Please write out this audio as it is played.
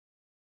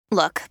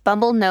Look,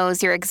 Bumble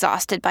knows you're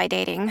exhausted by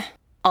dating.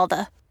 All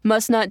the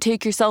must not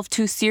take yourself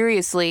too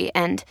seriously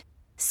and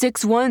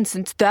 6'1"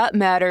 since that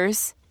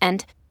matters.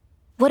 And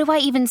what do I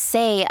even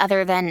say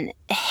other than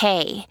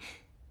hey?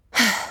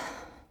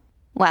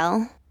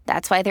 Well,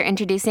 that's why they're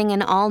introducing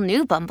an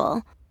all-new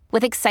Bumble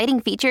with exciting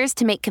features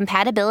to make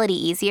compatibility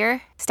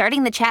easier,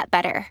 starting the chat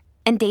better,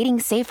 and dating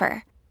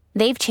safer.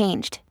 They've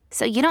changed,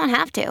 so you don't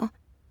have to.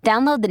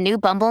 Download the new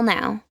Bumble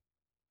now.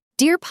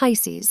 Dear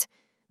Pisces,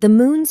 the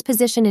moon's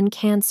position in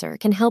Cancer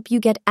can help you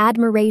get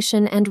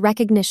admiration and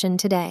recognition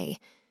today.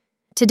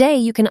 Today,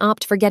 you can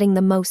opt for getting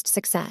the most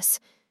success.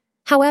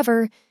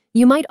 However,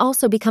 you might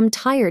also become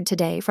tired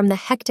today from the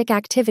hectic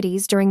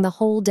activities during the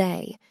whole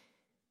day.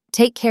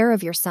 Take care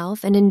of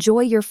yourself and enjoy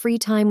your free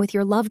time with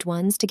your loved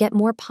ones to get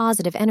more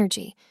positive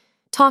energy.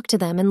 Talk to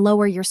them and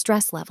lower your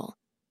stress level.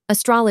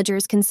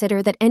 Astrologers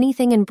consider that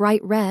anything in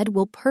bright red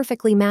will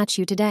perfectly match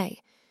you today.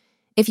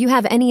 If you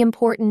have any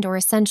important or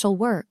essential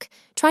work,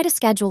 try to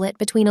schedule it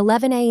between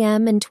 11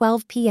 a.m. and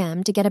 12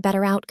 p.m. to get a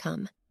better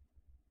outcome.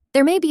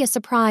 There may be a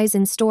surprise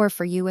in store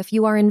for you if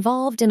you are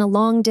involved in a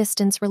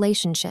long-distance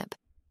relationship.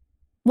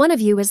 One of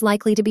you is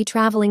likely to be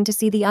traveling to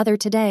see the other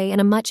today in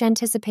a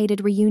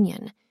much-anticipated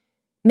reunion.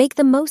 Make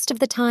the most of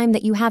the time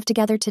that you have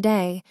together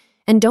today,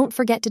 and don't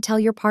forget to tell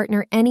your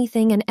partner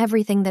anything and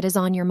everything that is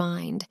on your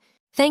mind.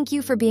 Thank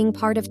you for being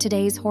part of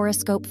today's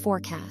horoscope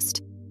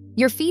forecast.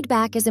 Your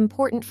feedback is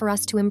important for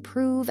us to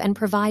improve and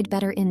provide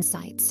better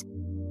insights.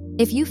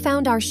 If you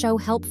found our show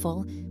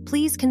helpful,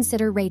 please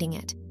consider rating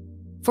it.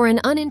 For an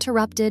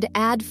uninterrupted,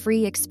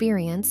 ad-free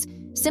experience,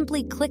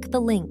 simply click the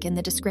link in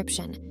the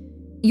description.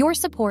 Your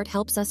support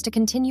helps us to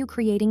continue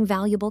creating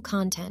valuable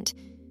content.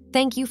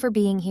 Thank you for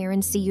being here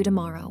and see you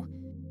tomorrow.